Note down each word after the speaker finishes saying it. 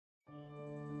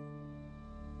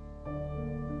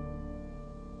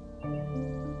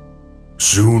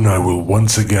Soon I will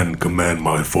once again command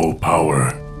my full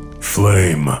power.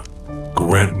 Flame,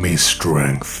 grant me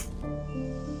strength.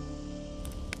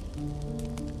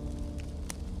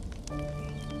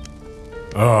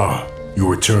 Ah, you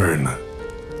return.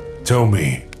 Tell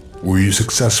me, were you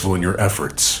successful in your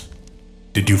efforts?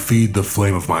 Did you feed the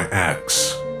flame of my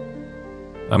axe?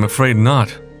 I'm afraid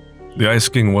not. The Ice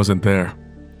King wasn't there.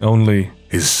 Only...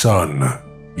 his son.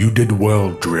 You did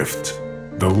well, Drift.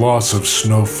 The loss of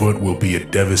Snowfoot will be a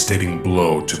devastating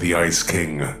blow to the Ice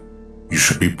King. You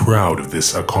should be proud of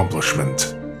this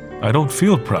accomplishment. I don't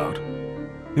feel proud.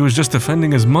 He was just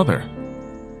defending his mother.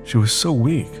 She was so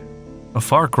weak. A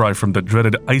far cry from the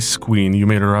dreaded Ice Queen you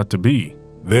made her out to be.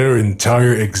 Their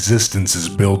entire existence is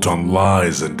built on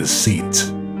lies and deceit.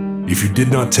 If you did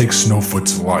not take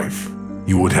Snowfoot's life,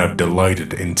 you would have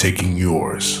delighted in taking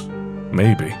yours.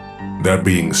 Maybe. That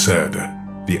being said,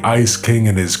 the Ice King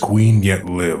and his queen yet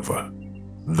live.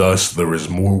 Thus, there is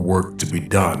more work to be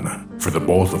done for the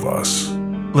both of us.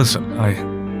 Listen,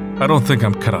 I don't think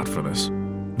I'm cut out for this.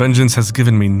 Vengeance has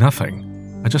given me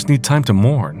nothing. I just need time to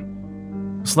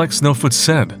mourn. It's like Snowfoot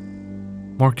said,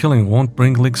 more killing won't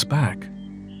bring Lynx back.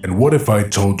 And what if I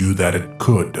told you that it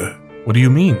could? What do you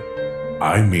mean?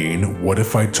 I mean, what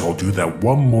if I told you that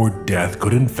one more death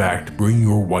could in fact bring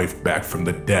your wife back from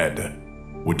the dead?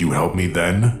 Would you help me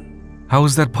then? How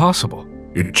is that possible?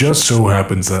 It just so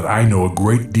happens that I know a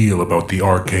great deal about the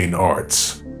arcane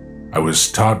arts. I was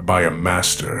taught by a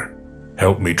master.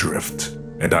 Help me, Drift,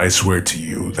 and I swear to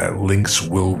you that Lynx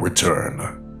will return.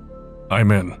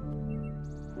 I'm in.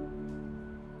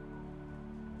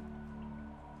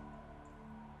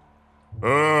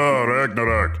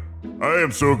 Ragnarok. I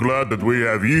am so glad that we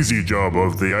have easy job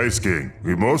of the Ice King.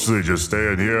 We mostly just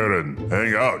stay in here and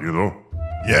hang out, you know?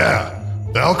 Yeah,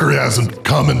 Valkyrie hasn't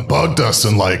come and bugged us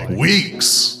in like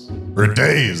weeks or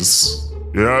days.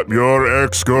 Yeah, your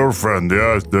ex-girlfriend,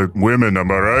 yeah, the women,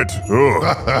 am I right? Oh.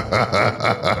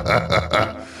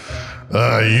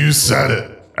 You said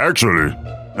it. Actually,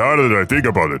 now that I think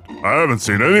about it, I haven't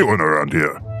seen anyone around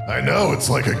here. I know, it's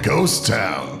like a ghost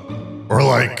town. Or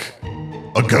like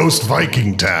a ghost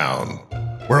Viking town,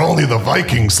 where only the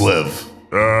Vikings live.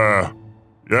 Yeah,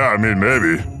 I mean,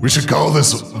 maybe. We should call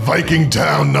this Viking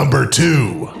Town number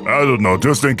 2. I don't know,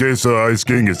 just in case Ice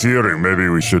King is hearing, maybe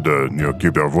we should,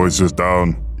 keep our voices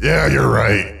down. Yeah, you're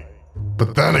right.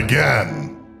 But then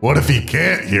again, what if he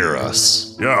can't hear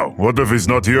us? Yeah, what if he's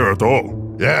not here at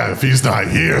all? Yeah, if he's not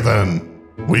here, then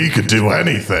we could do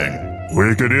anything.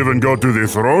 We could even go to the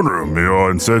throne room,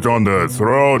 and sit on the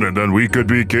throne, and then we could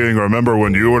be king. Remember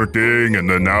when you were king, and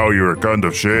then now you're kind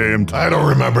of shamed? I don't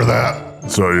remember that.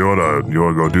 So you wanna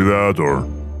go do that, or?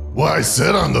 Why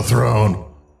sit on the throne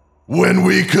when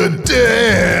we could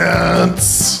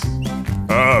dance?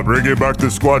 Bring it back to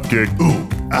Squat King. Ooh,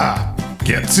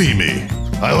 can't see me.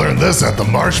 I learned this at the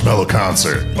Marshmallow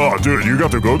concert. Oh, dude, you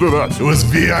got to go to that. It was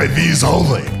VIVs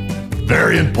only.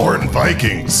 Very important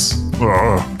Vikings.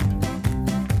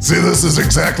 See, this is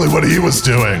exactly what he was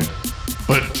doing,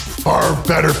 but far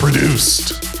better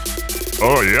produced.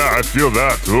 Oh yeah, I feel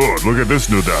that. Oh, look at this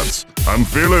new dance. I'm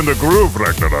feeling the groove,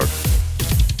 Ragnarok.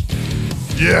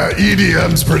 Yeah,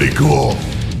 EDM's pretty cool,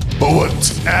 but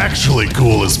what's actually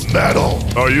cool is metal.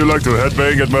 Oh, you like to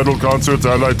headbang at metal concerts?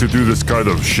 I like to do this kind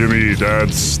of shimmy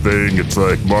dance thing. It's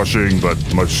like moshing, but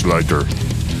much lighter.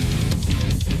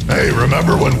 Hey,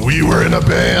 remember when we were in a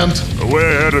band?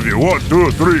 Way ahead of you. 1,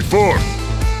 2, 3, 4.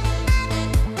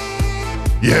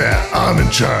 Yeah, I'm in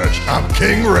charge. I'm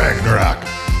King Ragnarok.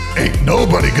 Ain't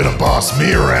nobody gonna boss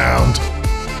me around.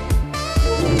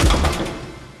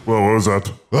 What was that?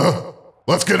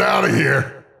 Let's get out of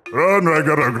here. Run,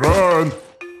 Ragnarok, run!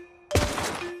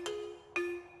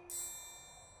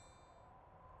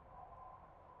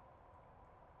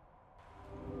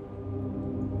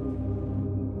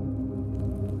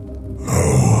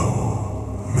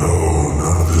 No,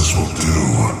 none of this will do.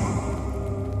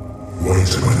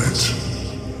 Wait a minute.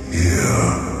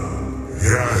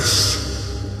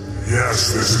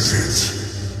 Yes, this is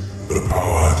it. The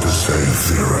power to save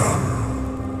Thera.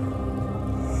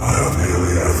 I have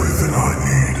nearly everything I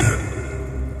need.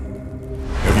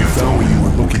 Have you found what you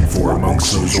were looking for amongst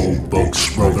those old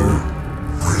books, brother?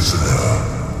 Prisoner,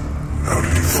 how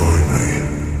did you find me?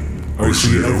 I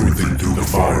see everything through the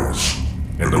fires,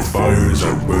 and the fires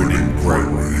are burning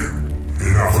brightly.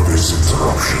 Enough of this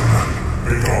interruption.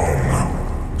 Be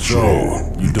gone. So,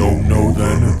 you don't know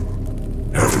then?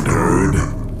 Haven't heard?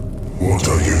 What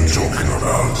are you talking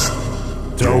about?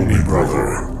 Tell me,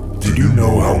 brother, did you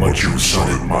know how much your son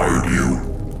admired you?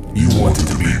 You wanted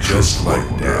to be just like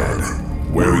Dad,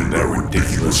 wearing that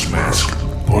ridiculous mask,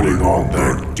 putting on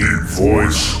that deep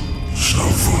voice.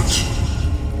 Snowfoot,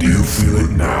 do you feel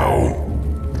it now?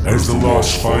 Has the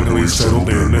loss finally settled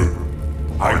in?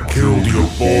 I killed your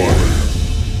boy,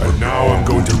 and now I'm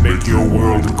going to make your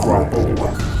world crumble. No.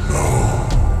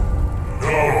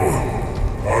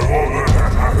 I won't let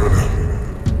that happen.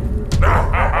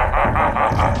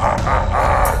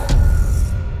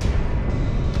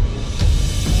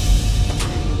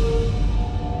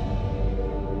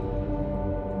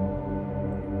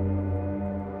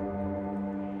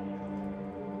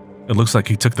 It looks like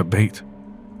he took the bait.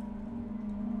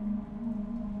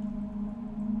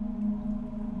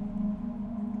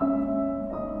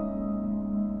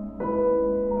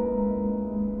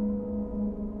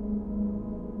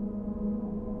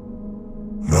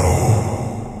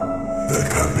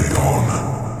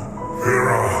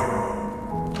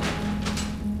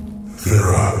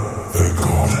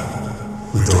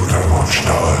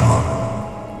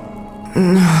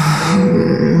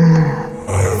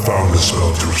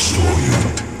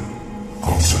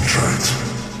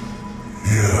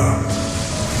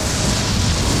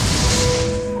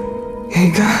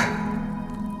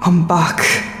 I'm back.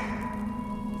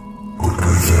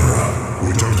 Quickly, Vera.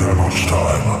 We don't have much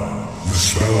time. The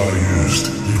spell I used,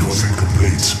 it was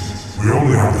incomplete. We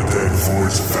only have the day before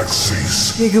its effects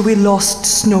cease. Jaeger, we lost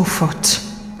Snowfoot.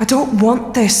 I don't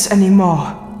want this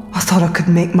anymore. I thought I could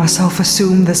make myself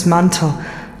assume this mantle,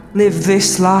 live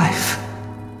this life.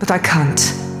 But I can't.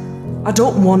 I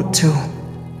don't want to.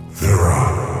 Vera.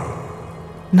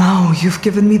 Now you've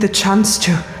given me the chance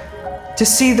to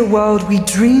see the world we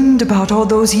dreamed about all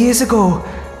those years ago.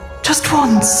 Just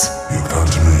once. You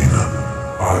can't mean.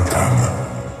 I can.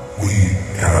 We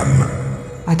can.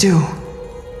 I do.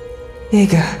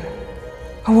 Jaeger,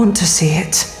 I want to see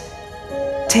it.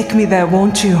 Take me there,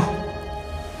 won't you?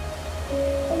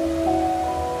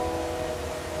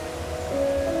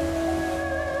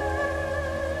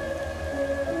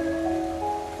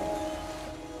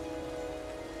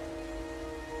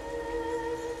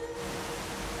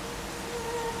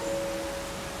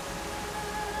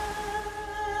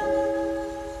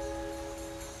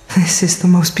 This is the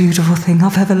most beautiful thing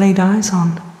I've ever laid eyes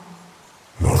on.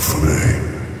 Not for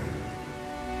me.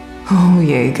 Oh,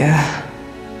 Jaeger.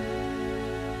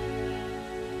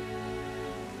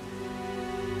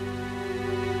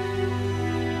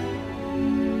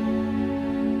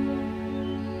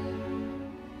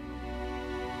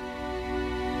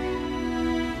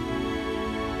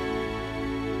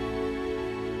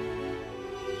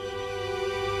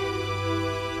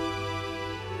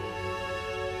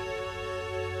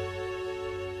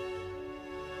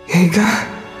 Jaeger,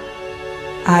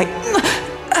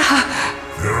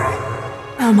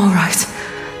 I'm all right.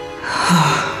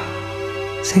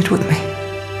 Say it with me.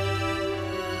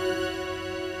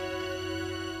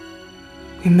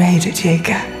 We made it,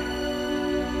 Jaeger.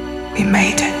 We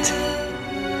made it.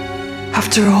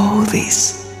 After all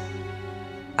this,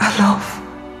 I love.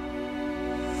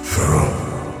 Vera.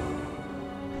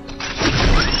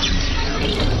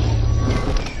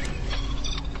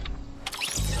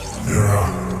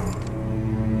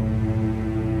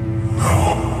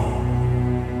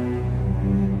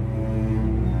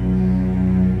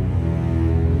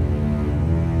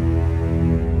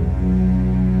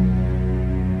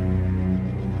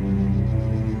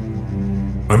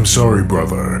 I'm sorry,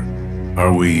 brother.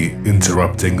 Are we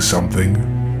interrupting something?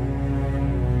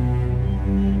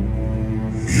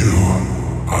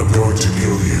 I'm going to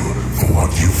kill you for what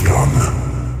you've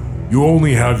done. You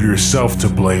only have yourself to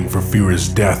blame for Fira's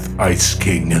death, Ice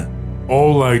King.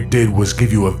 All I did was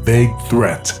give you a vague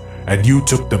threat, and you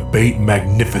took the bait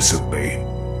magnificently.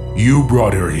 You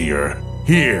brought her here,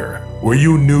 where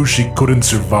you knew she couldn't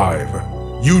survive.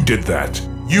 You did that.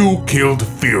 You killed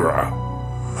Fira.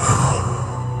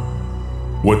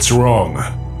 What's wrong?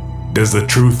 Does the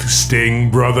truth sting,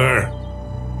 brother?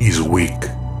 He's weak,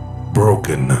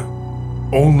 broken.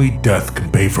 Only death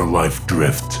can pay for life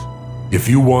drift. If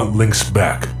you want Lynx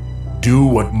back, do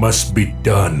what must be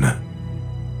done.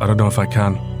 I don't know if I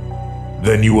can.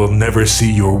 Then you will never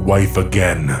see your wife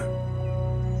again.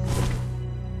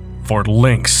 For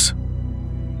Lynx.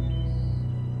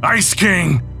 Ice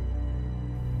King!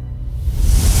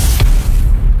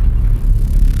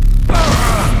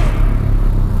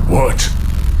 What?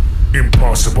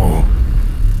 Impossible.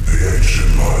 The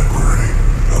ancient library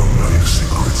held many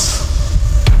secrets.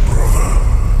 Brother.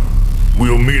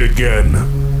 We'll meet again,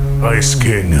 Ice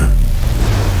King.